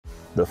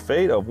The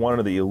fate of one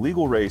of the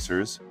illegal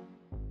racers,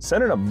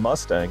 sending a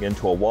Mustang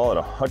into a wall at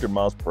 100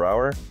 miles per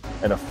hour,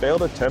 and a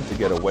failed attempt to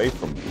get away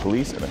from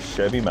police in a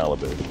Chevy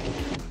Malibu.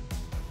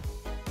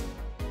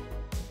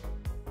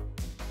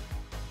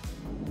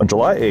 On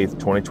July 8,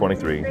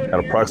 2023, at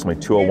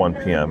approximately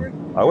 2:01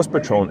 p.m., I was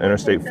patrolling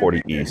Interstate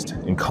 40 East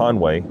in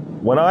Conway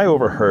when I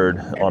overheard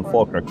on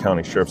Faulkner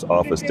County Sheriff's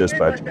Office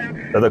dispatch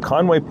that the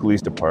Conway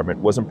Police Department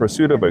was in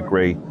pursuit of a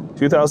gray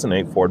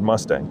 2008 Ford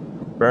Mustang,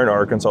 bearing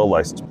Arkansas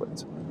license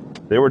plates.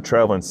 They were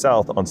traveling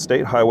south on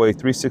State Highway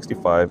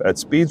 365 at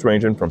speeds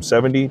ranging from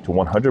 70 to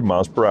 100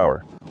 miles per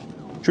hour.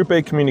 Troop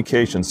A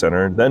Communications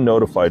Center then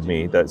notified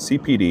me that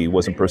CPD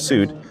was in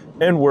pursuit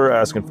and were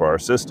asking for our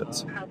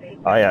assistance.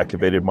 I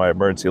activated my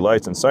emergency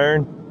lights and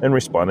siren and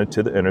responded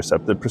to the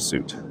intercepted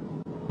pursuit.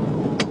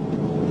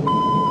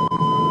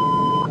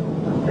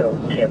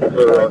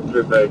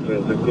 Troop A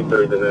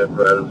 63 to net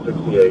for Adam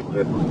 68.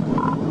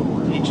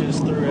 He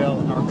just threw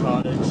out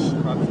narcotics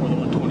right before the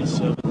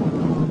 127.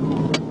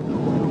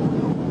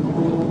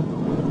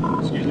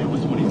 Excuse me,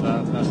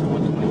 125. That's the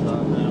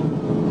 125 now.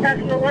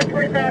 That's the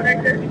 125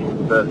 exit.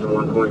 That's the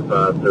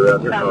 125 threw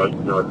out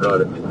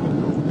narcotics.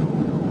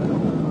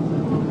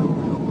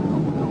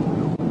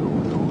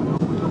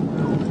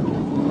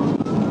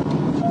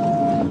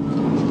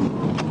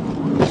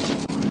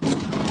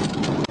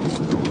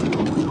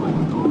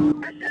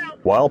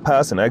 While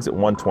passing exit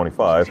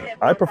 125,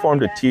 I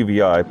performed a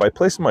TVI by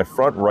placing my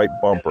front right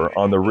bumper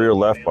on the rear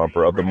left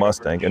bumper of the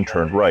Mustang and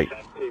turned right,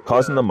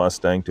 causing the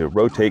Mustang to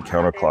rotate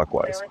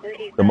counterclockwise.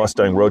 The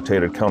Mustang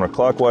rotated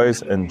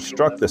counterclockwise and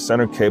struck the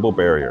center cable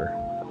barrier.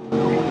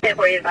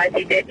 Before you advise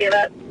you did give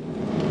up.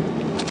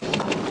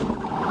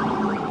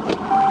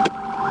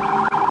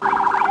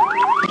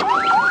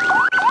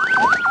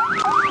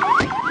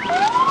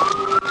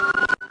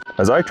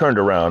 As I turned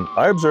around,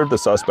 I observed the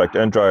suspect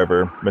and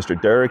driver, Mr.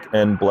 Derek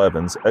N.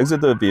 Blevins, exit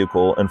the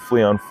vehicle and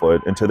flee on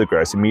foot into the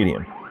grassy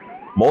median.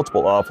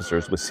 Multiple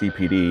officers with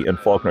CPD and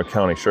Faulkner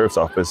County Sheriff's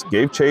Office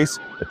gave chase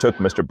and took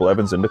Mr.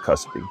 Blevins into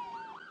custody.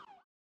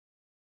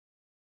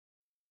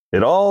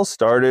 It all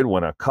started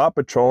when a cop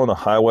patrolling the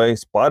highway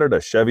spotted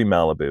a Chevy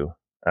Malibu.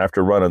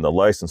 After running the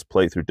license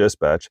plate through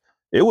dispatch,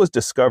 it was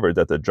discovered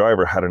that the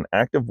driver had an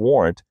active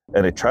warrant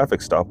and a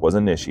traffic stop was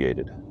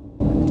initiated.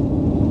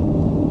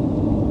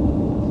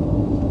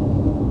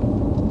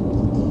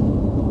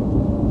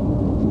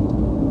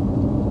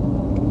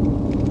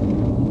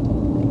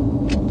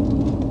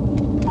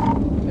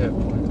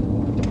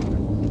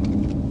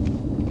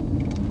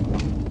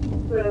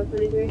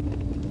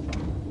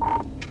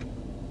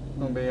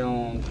 Going to be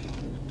on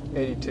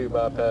 82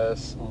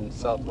 bypass on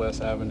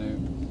Southwest Avenue.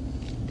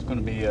 It's going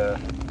to be a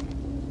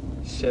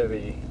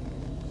Chevy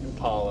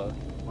Impala,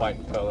 white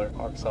in color,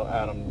 Arkansas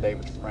Adam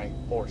David Frank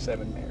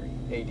 47 Mary,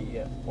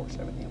 ADF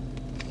 47M.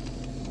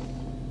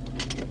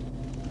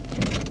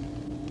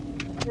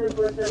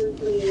 1047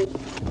 please.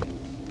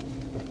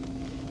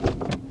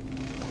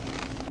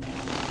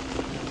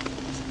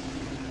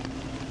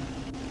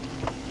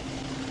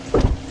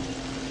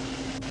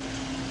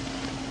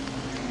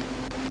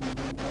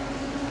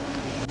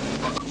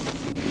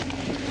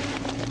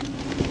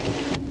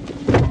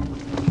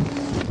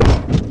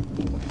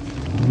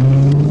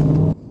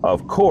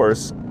 Of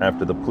course,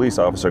 after the police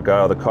officer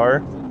got out of the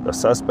car, the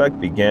suspect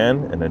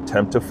began an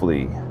attempt to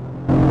flee.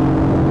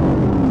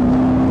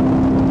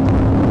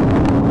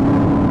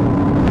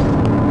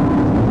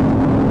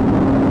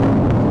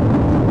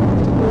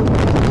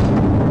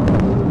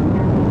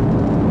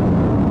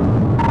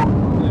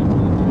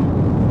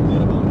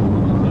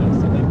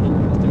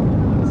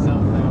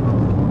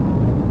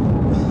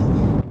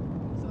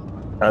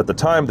 At the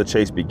time the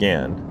chase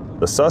began,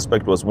 the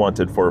suspect was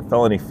wanted for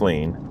felony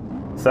fleeing,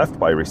 theft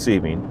by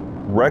receiving,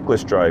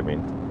 reckless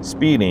driving,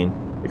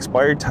 speeding,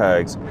 expired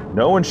tags,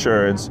 no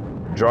insurance,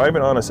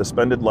 driving on a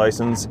suspended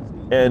license,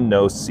 and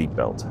no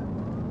seatbelt.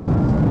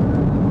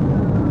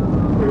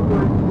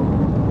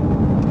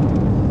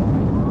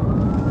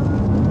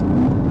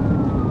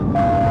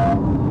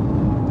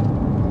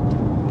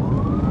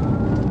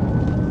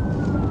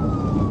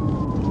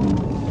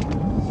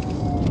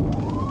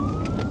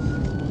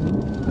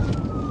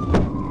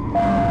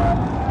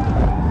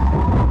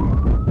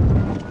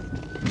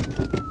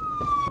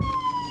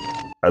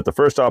 At the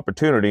first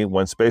opportunity,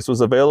 when space was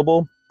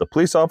available, the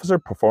police officer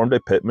performed a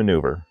pit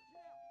maneuver.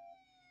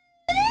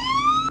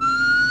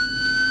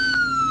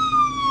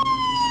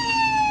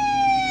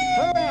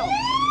 Turn around!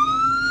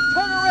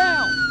 Turn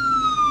around!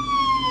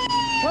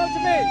 Come to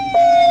me!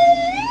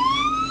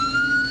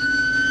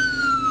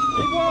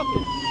 Keep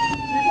walking!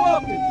 Keep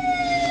walking!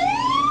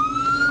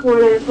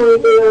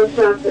 4923 on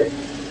traffic.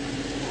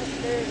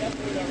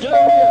 Get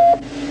over here!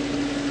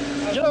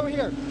 Get over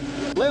here!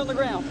 Lay on the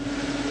ground!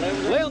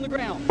 Lay on the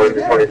ground!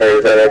 23,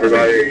 is that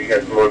everybody, or you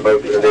got some more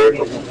folks in the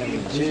vehicle?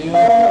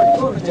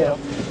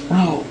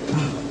 Oh.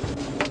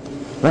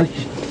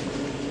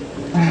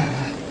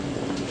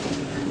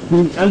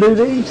 Undo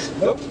these?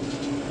 Nope.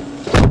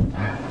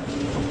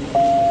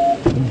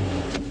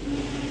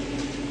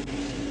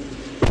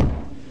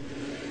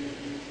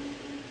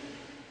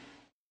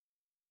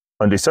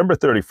 On December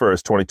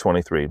 31st,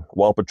 2023,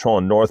 while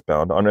patrolling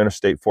northbound on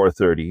Interstate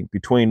 430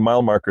 between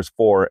mile markers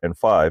 4 and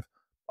 5,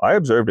 I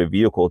observed a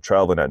vehicle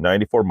traveling at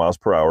 94 miles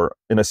per hour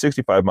in a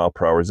 65 mile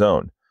per hour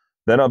zone,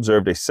 then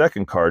observed a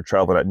second car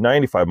traveling at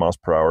 95 miles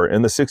per hour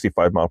in the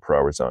 65 mile per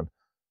hour zone,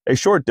 a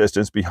short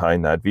distance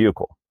behind that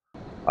vehicle.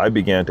 I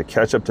began to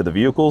catch up to the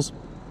vehicles,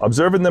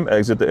 observing them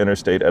exit the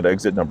interstate at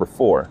exit number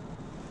 4.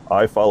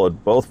 I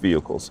followed both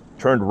vehicles,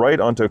 turned right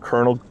onto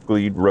Colonel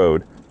Glede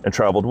Road, and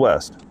traveled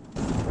west.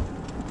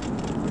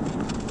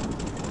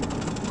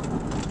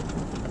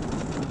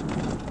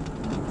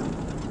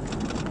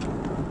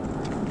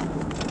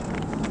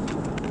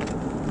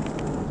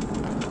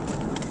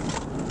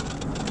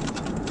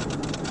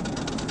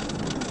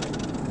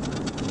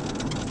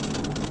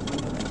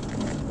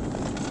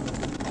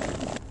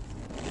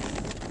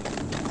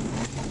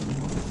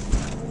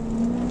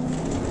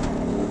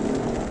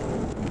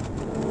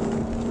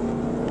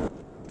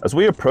 As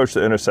we approached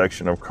the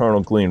intersection of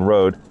Colonel Glede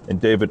Road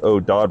and David O.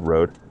 Dodd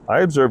Road,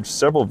 I observed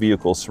several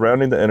vehicles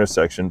surrounding the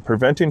intersection,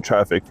 preventing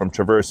traffic from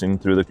traversing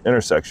through the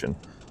intersection,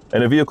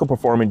 and a vehicle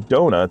performing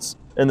donuts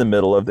in the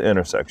middle of the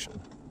intersection.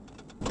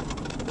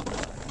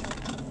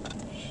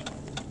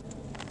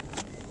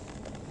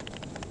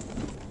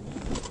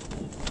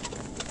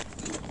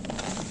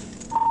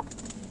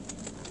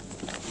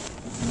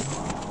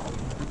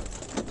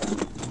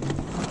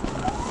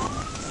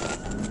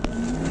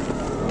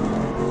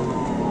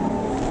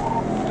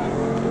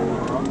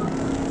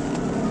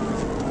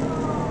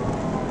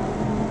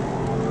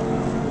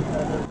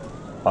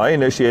 I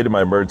initiated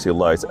my emergency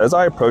lights as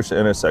I approached the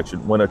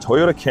intersection when a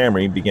Toyota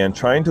Camry began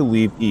trying to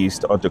leave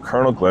east onto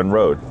Colonel Glen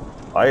Road.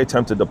 I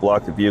attempted to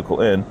block the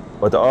vehicle in,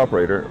 but the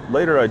operator,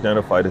 later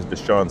identified as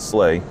Deshaun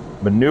Slay,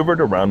 maneuvered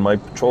around my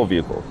patrol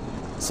vehicle.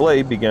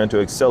 Slay began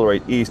to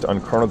accelerate east on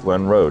Colonel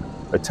Glen Road,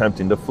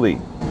 attempting to flee.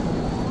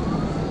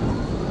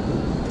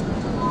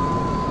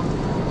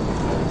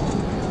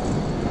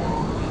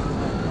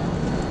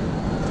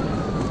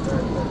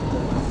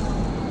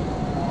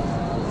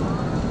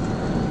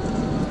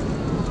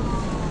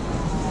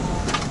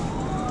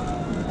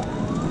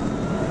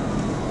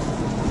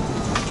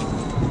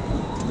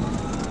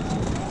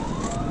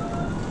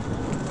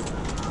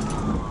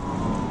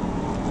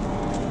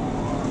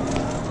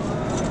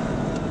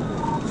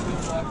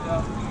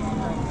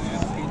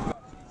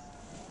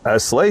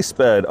 As Slay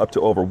sped up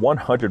to over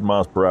 100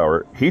 miles per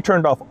hour, he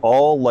turned off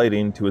all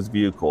lighting to his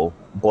vehicle,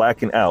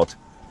 blacking out,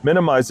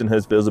 minimizing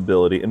his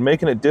visibility and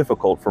making it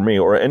difficult for me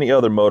or any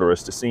other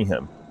motorist to see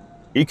him.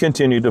 He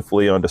continued to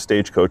flee onto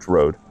Stagecoach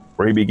Road,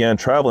 where he began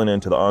traveling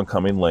into the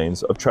oncoming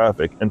lanes of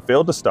traffic and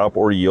failed to stop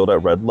or yield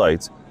at red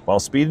lights while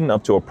speeding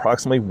up to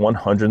approximately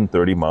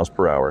 130 miles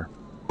per hour.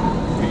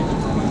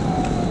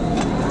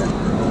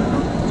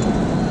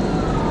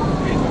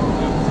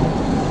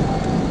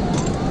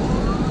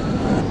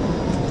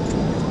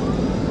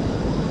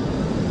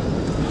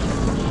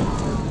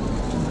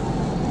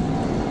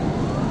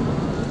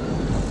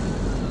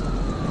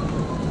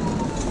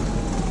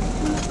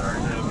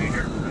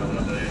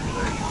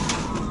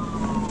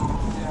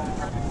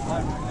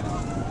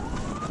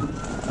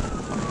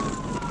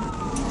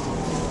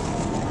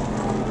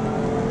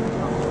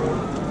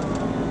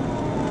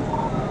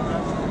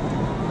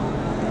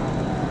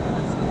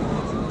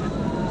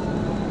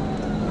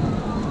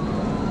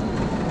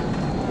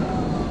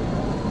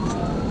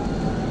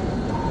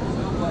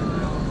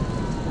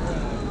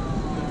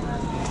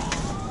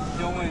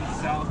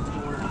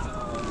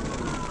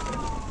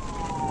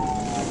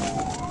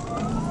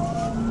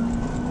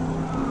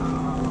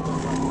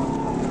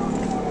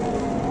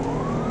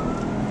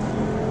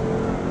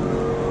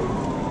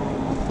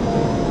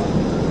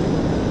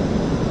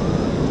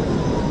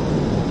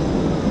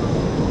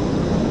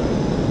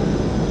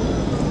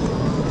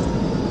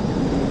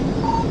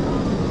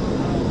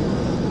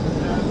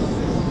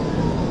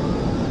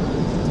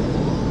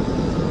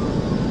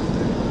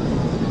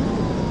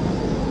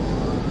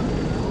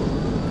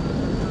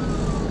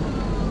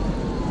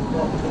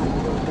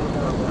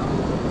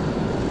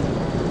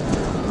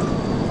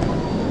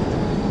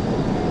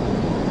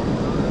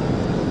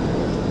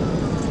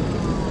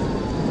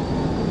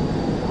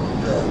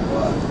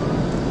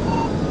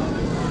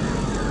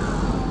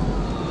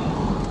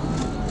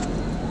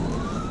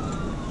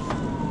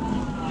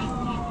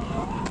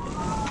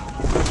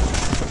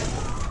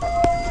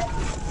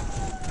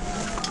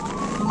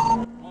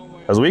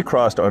 As we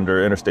crossed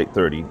under Interstate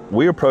 30,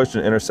 we approached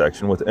an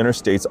intersection with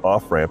Interstate's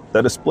off-ramp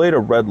that displayed a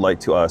red light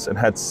to us and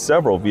had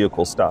several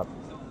vehicles stop.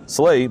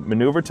 Slay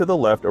maneuvered to the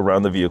left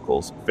around the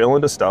vehicles,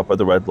 failing to stop at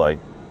the red light,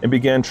 and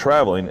began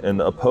traveling in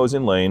the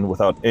opposing lane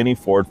without any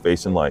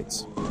forward-facing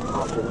lights.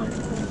 Let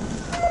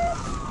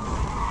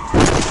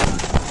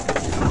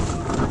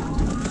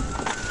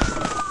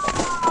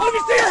me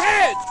see your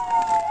head!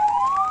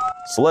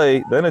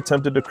 Slay then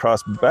attempted to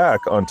cross back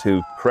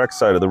onto correct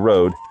side of the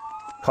road,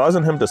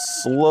 causing him to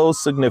slow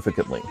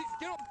significantly.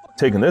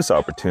 Taking this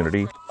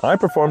opportunity, I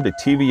performed a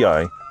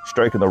TVI,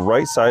 striking the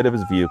right side of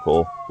his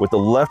vehicle with the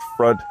left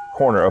front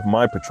corner of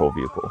my patrol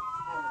vehicle.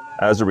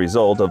 As a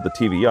result of the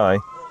TVI,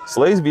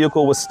 Slay's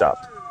vehicle was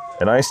stopped,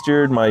 and I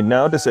steered my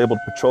now disabled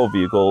patrol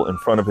vehicle in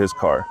front of his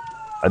car.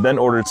 I then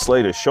ordered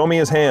Slay to show me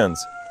his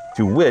hands,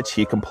 to which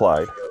he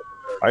complied.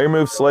 I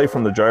removed Slay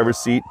from the driver's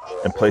seat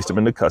and placed him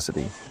into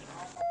custody.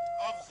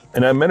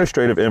 An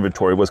administrative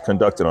inventory was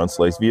conducted on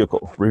Slay's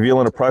vehicle,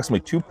 revealing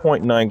approximately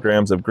 2.9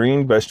 grams of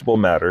green vegetable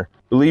matter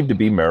believed to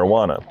be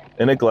marijuana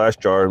in a glass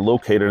jar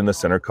located in the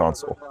center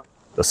console.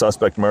 The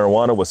suspect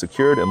marijuana was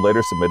secured and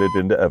later submitted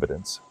into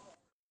evidence.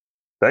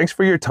 Thanks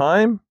for your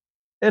time,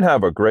 and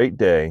have a great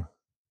day.